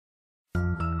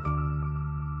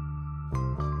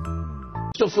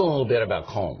still feeling a little bit about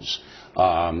Colmes.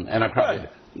 And I probably,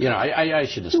 you know, I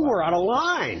should just. You were out of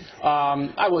line.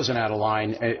 I wasn't out of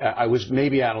line. I was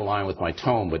maybe out of line with my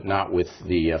tone, but not with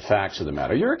the facts of the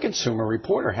matter. You're a consumer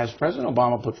reporter. Has President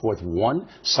Obama put forth one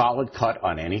solid cut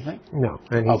on anything? No,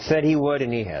 and he said he would,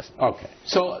 and he hasn't. Okay.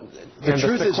 So the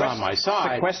truth is on my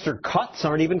side. Sequestered cuts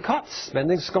aren't even cuts.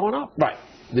 Spending's going up. Right.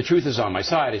 The truth is on my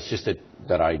side. It's just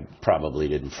that I probably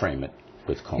didn't frame it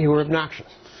with Colmes. You were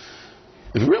obnoxious.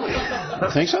 Really?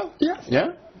 You think so? Yeah.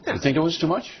 Yeah? You think it was too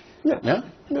much? Yeah. Yeah?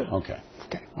 Yeah. Okay.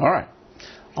 All right.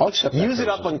 I'll accept that. Use it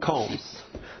up on Colmes.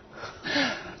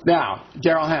 Now,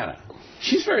 Daryl Hannah.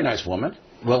 She's a very nice woman.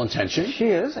 Well-intentioned. She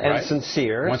is, and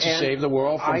sincere. Wants to save the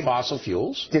world from fossil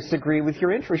fuels. Disagree with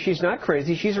your interest. She's not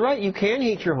crazy. She's right. You can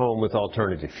heat your home with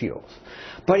alternative fuels.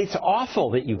 But it's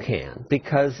awful that you can,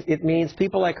 because it means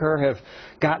people like her have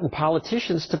gotten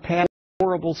politicians to pass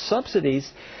horrible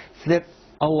subsidies that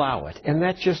allow it. And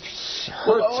that just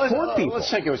hurts poor people. Let's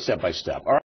take it step by step.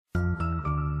 All right.